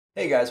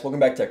Hey guys, welcome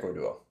back to Tech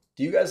Duo.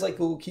 Do you guys like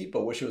Google Keep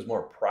but wish it was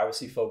more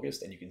privacy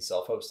focused and you can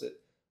self-host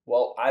it?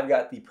 Well, I've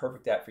got the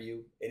perfect app for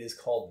you. It is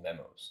called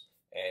Memos,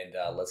 and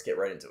let's get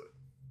right into it.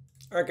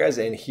 All right, guys,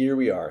 and here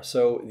we are.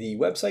 So the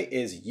website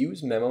is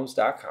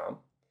usememos.com,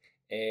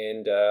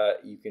 and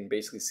you can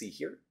basically see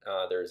here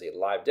there's a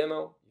live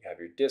demo. You have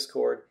your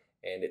Discord,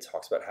 and it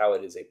talks about how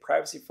it is a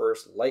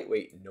privacy-first,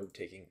 lightweight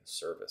note-taking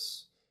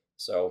service.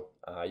 So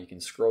you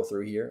can scroll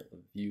through here,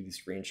 view the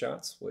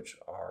screenshots, which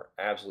are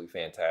absolutely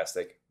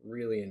fantastic.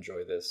 Really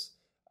enjoy this.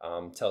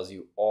 Tells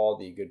you all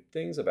the good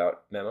things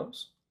about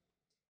Memos.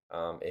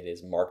 It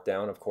is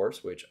Markdown, of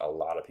course, which a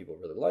lot of people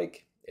really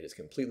like. It is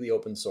completely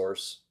open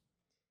source.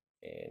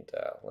 And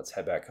let's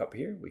head back up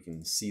here. We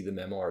can see the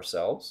memo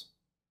ourselves.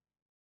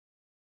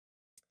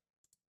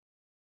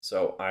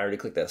 So I already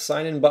clicked that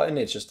sign in button.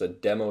 It's just a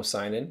demo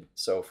sign in.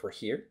 So for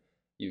here,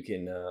 you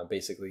can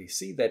basically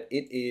see that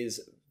it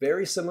is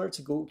very similar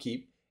to Google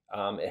Keep.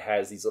 It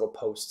has these little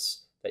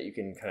posts that you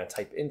can kind of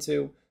type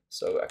into.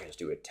 So I can just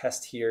do a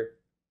test here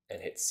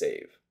and hit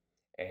save.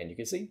 And you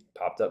can see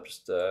popped up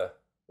just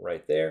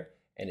right there.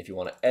 And if you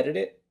want to edit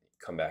it,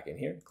 come back in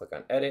here, click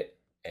on edit,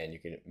 and you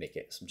can make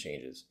it some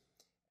changes.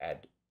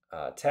 Add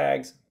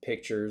tags,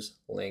 pictures,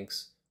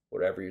 links,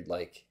 whatever you'd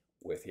like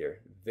with here.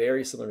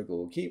 Very similar to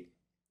Google Keep.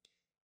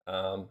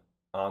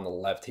 On the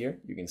left here,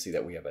 you can see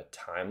that we have a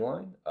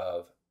timeline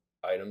of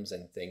items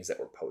and things that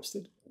were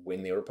posted,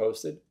 when they were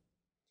posted.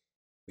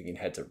 We can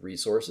head to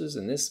resources,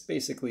 and this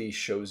basically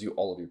shows you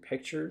all of your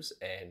pictures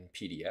and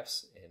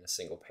PDFs in a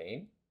single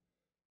pane.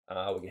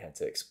 We can head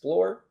to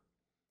explore,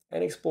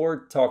 and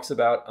explore talks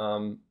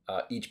about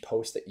each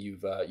post that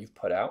you've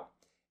put out,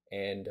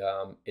 and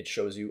it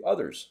shows you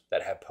others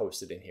that have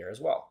posted in here as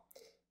well.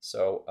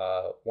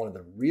 So one of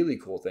the really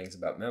cool things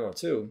about Memo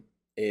too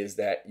is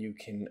that you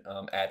can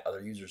add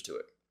other users to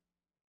it.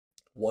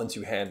 Once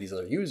you have these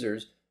other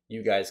users,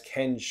 you guys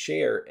can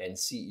share and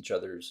see each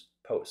other's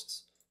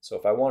posts. So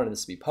if I wanted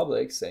this to be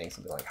public, saying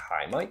something like,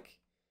 "Hi, Mike,"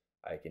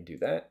 I can do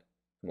that.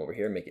 Come over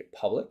here, make it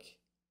public,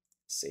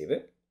 save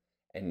it.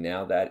 And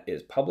now that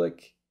is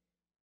public,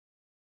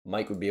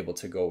 Mike would be able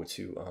to go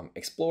to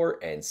Explore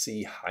and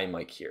see "Hi,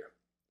 Mike" here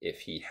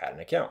if he had an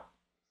account.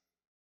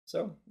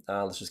 So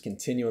let's just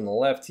continue on the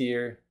left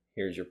here.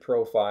 Here's your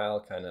profile,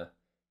 kind of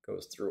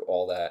goes through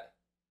all that,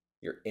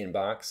 your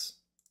inbox,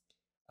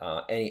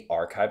 any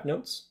archive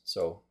notes.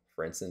 So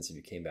for instance, if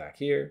you came back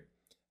here,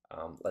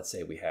 let's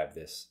say we have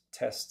this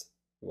test,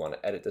 we want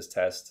to edit this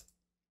test.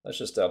 Let's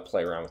just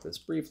play around with this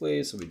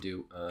briefly. So we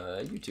do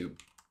a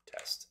YouTube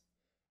test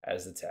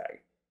as the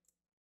tag,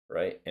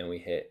 right? And we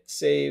hit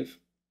save.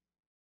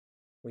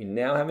 We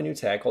now have a new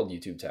tag called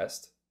YouTube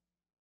test.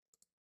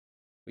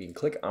 We can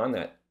click on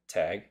that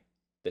tag.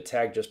 The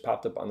tag just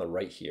popped up on the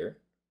right here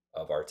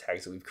of our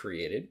tags that we've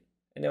created.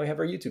 And now we have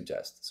our YouTube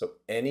test. So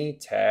any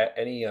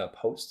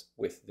post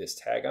with this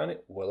tag on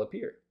it will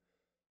appear.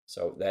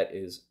 So that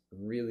is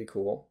really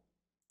cool.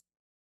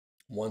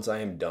 Once I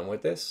am done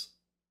with this,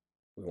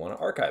 we want to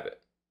archive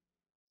it.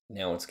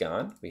 Now it's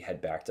gone. We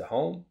head back to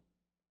home.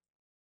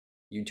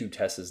 YouTube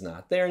test is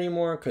not there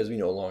anymore because we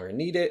no longer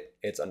need it.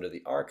 It's under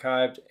the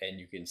archived, and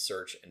you can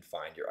search and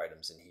find your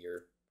items in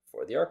here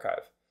for the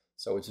archive.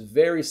 So it's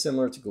very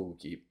similar to Google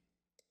Keep.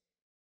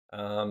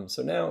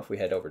 So now if we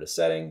head over to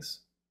settings,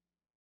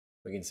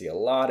 we can see a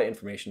lot of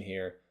information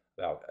here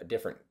about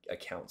different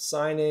account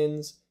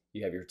sign-ins.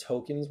 You have your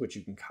tokens, which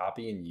you can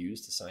copy and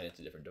use to sign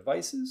into different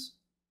devices,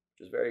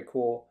 which is very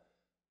cool.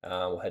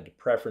 We'll head to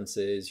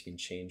preferences. You can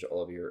change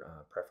all of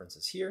your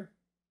preferences here.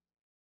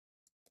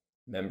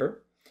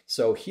 Member.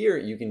 So here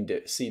you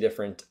can see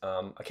different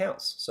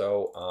accounts.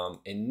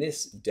 So in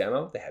this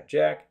demo, they have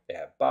Jack, they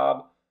have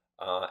Bob,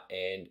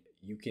 and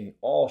you can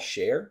all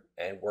share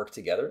and work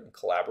together and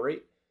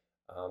collaborate.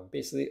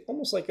 Basically,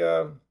 almost like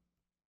a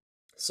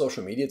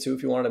social media too,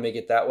 if you wanted to make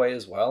it that way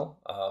as well,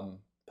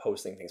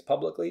 posting things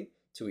publicly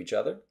to each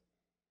other.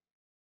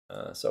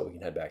 So we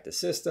can head back to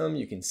system.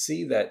 You can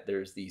see that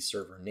there's the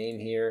server name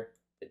here,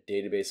 the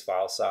database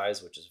file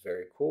size, which is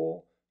very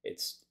cool.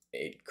 It's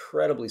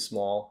incredibly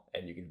small,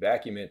 and you can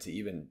vacuum it to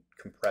even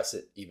compress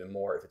it even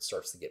more if it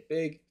starts to get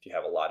big, if you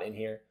have a lot in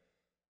here.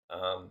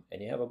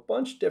 And you have a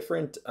bunch of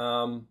different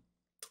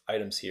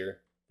items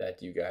here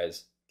that you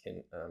guys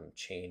can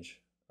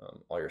change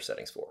all your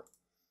settings for.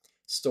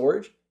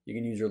 Storage, you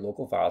can use your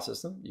local file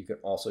system. You can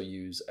also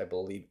use, I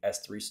believe,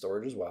 S3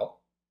 storage as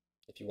well,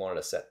 if you wanted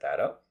to set that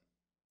up.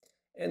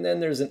 And then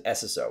there's an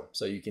SSO,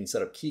 so you can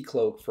set up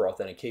Keycloak for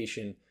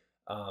authentication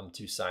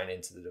to sign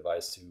into the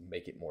device to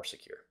make it more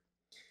secure.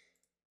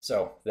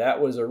 So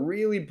that was a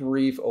really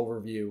brief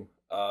overview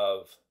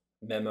of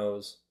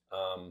Memos.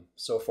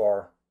 So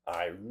far,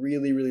 I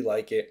really, really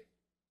like it.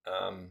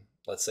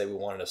 Let's say we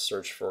wanted to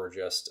search for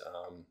just,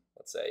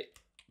 let's say,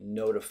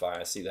 notify.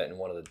 I see that in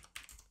one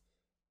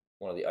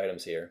of the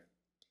items here.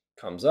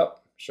 Comes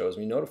up, shows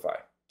me notify.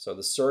 So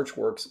the search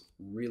works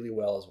really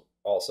well as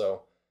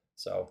also.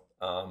 So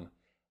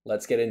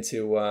let's get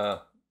into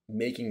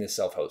making this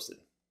self-hosted.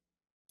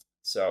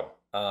 So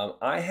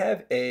I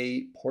have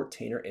a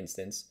Portainer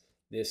instance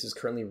This is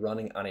currently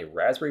running on a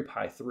Raspberry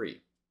Pi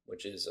 3,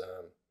 which is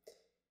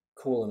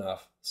cool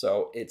enough.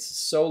 So it's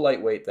so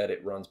lightweight that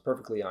it runs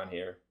perfectly on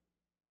here.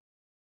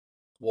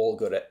 We'll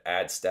go to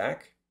Add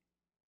Stack.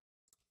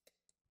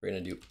 We're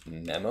going to do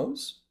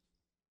Memos.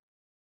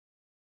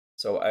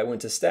 So I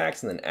went to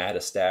Stacks and then Add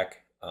a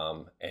Stack,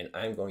 and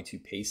I'm going to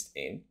paste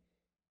in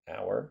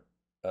our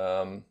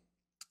Docker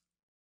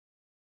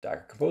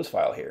Compose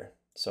file here.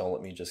 So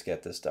let me just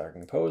get this Docker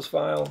Compose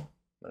file.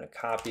 I'm going to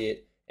copy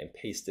it and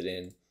paste it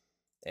in.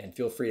 And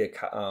feel free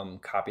to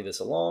copy this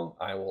along.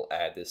 I will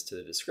add this to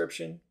the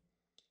description.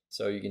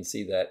 So you can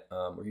see that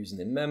we're using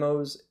the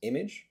Memos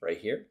image right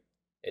here.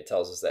 It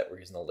tells us that we're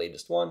using the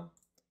latest one,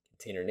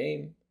 container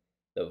name,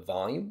 the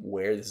volume,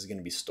 where this is going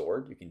to be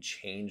stored. You can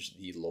change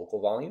the local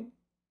volume,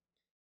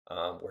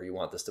 where you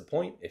want this to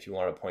point. If you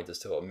want to point this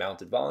to a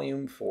mounted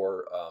volume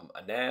for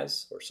a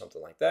NAS or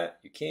something like that,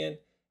 you can.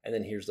 And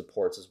then here's the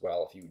ports as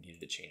well if you needed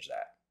to change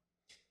that.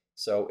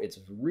 So it's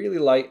really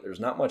light. There's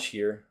not much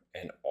here.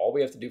 And all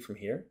we have to do from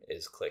here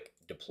is click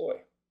deploy.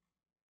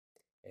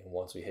 And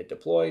once we hit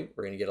deploy,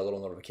 we're going to get a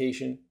little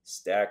notification,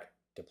 stack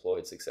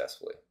deployed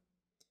successfully,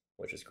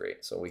 which is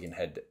great. So we can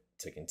head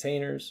to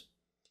containers,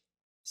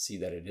 see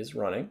that it is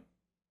running.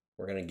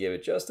 We're going to give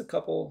it just a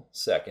couple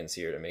seconds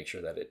here to make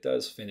sure that it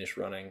does finish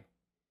running.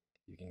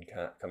 You can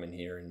come in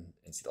here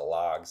and see the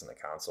logs in the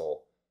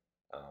console.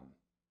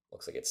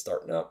 Looks like it's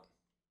starting up,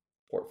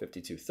 port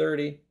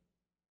 5230.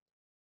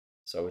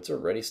 So it's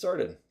already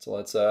started. So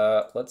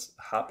let's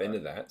hop into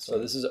that. So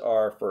this is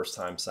our first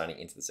time signing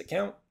into this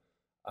account.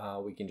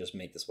 We can just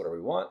make this whatever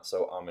we want.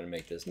 So I'm going to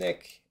make this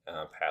Nick.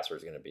 Password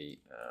is going to be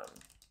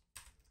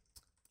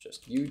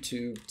just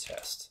YouTube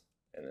test,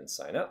 and then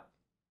sign up.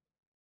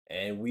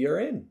 And we are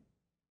in.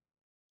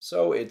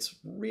 So it's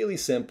really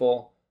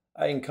simple.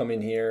 I can come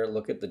in here,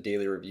 look at the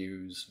daily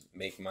reviews,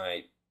 make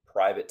my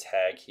private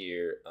tag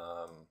here.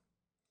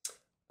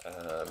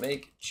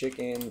 Make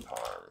chicken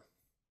parm.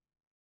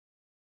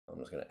 I'm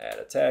just going to add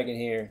a tag in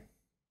here.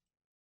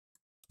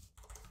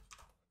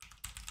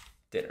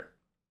 Dinner.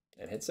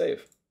 And hit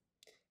save.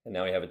 And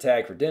now we have a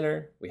tag for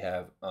dinner. We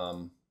have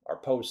our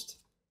post.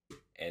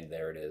 And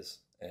there it is.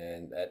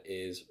 And that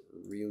is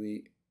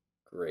really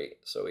great.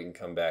 So we can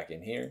come back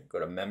in here, go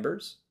to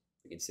members.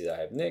 We can see that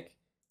I have Nick.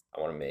 I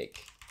want to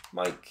make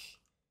Mike.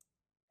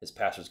 His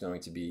password is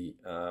going to be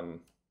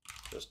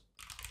just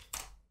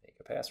make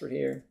a password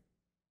here.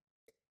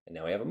 And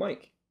now we have a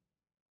Mike.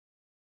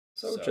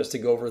 So just to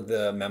go over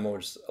the memo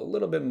just a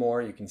little bit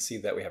more, you can see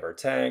that we have our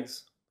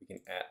tags. We can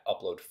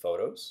upload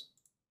photos,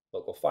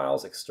 local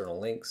files,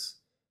 external links.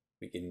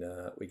 We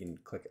can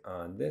click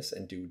on this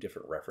and do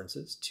different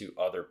references to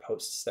other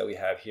posts that we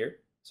have here.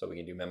 So we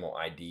can do memo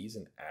IDs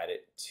and add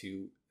it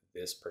to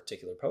this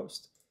particular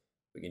post.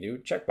 We can do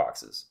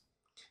checkboxes.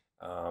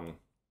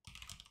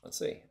 Let's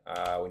see.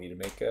 We need to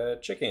make a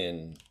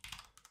chicken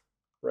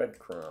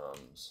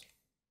breadcrumbs.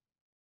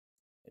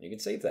 And you can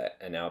save that.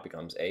 And now it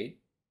becomes a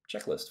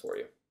checklist for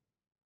you.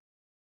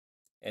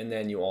 And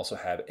then you also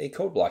have a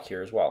code block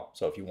here as well.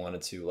 So if you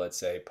wanted to, let's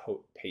say,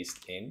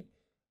 paste in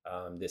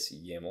this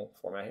YAML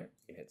format here,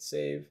 you can hit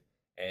save,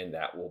 and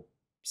that will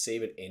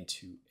save it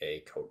into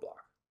a code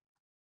block.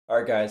 All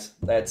right, guys,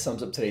 that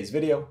sums up today's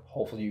video.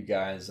 Hopefully you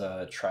guys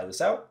try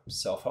this out,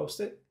 self-host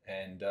it,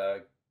 and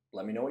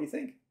let me know what you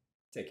think.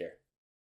 Take care.